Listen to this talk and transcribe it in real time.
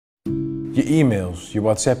Je e-mails, je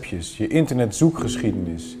WhatsAppjes, je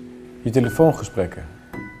internetzoekgeschiedenis, je telefoongesprekken,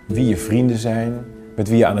 wie je vrienden zijn, met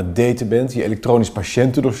wie je aan het daten bent, je elektronisch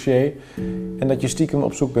patiëntendossier en dat je stiekem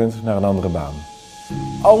op zoek bent naar een andere baan.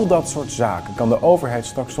 Al dat soort zaken kan de overheid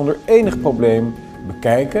straks zonder enig probleem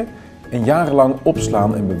bekijken en jarenlang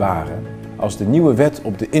opslaan en bewaren als de nieuwe wet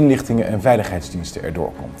op de inlichtingen- en veiligheidsdiensten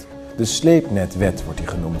erdoor komt. De sleepnetwet wordt die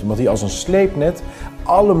genoemd, omdat die als een sleepnet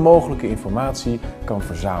alle mogelijke informatie kan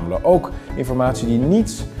verzamelen. Ook informatie die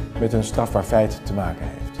niets met een strafbaar feit te maken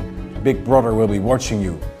heeft. Big Brother will be watching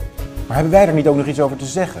you. Maar hebben wij er niet ook nog iets over te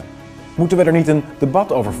zeggen? Moeten we er niet een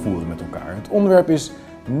debat over voeren met elkaar? Het onderwerp is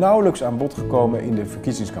nauwelijks aan bod gekomen in de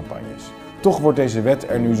verkiezingscampagnes. Toch wordt deze wet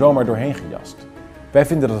er nu zomaar doorheen gejast. Wij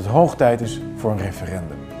vinden dat het hoog tijd is voor een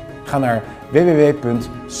referendum. Ga naar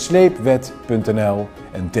www.sleepwet.nl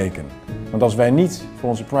en teken. Want als wij niet voor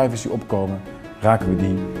onze privacy opkomen, raken we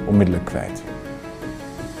die onmiddellijk kwijt.